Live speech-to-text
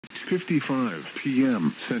9:55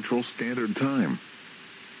 p.m. Central Standard Time.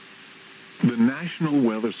 The National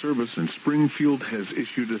Weather Service in Springfield has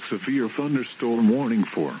issued a severe thunderstorm warning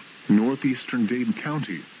for northeastern Dade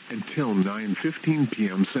County until 9:15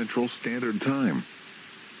 p.m. Central Standard Time.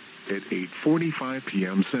 At 8:45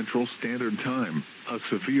 p.m. Central Standard Time, a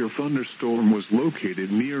severe thunderstorm was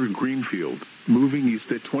located near Greenfield, moving east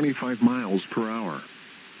at 25 miles per hour.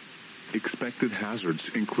 Expected hazards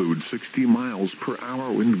include 60 miles per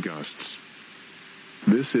hour wind gusts.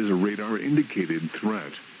 This is a radar-indicated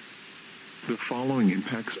threat. The following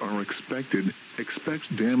impacts are expected. Expect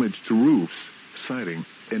damage to roofs, siding,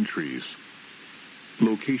 and trees.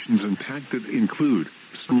 Locations impacted include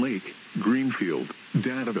Sun Lake, Greenfield,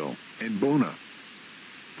 Dadeville, and Bona.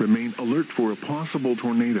 Remain alert for a possible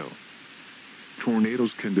tornado.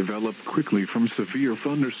 Tornadoes can develop quickly from severe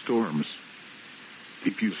thunderstorms.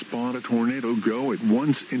 If you spot a tornado, go at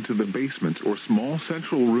once into the basement or small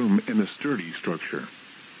central room in a sturdy structure.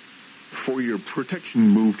 For your protection,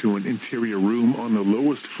 move to an interior room on the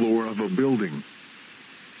lowest floor of a building.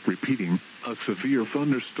 Repeating, a severe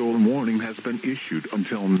thunderstorm warning has been issued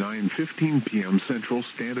until 9:15 p.m. Central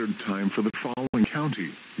Standard Time for the following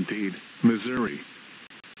county: Dade, Missouri,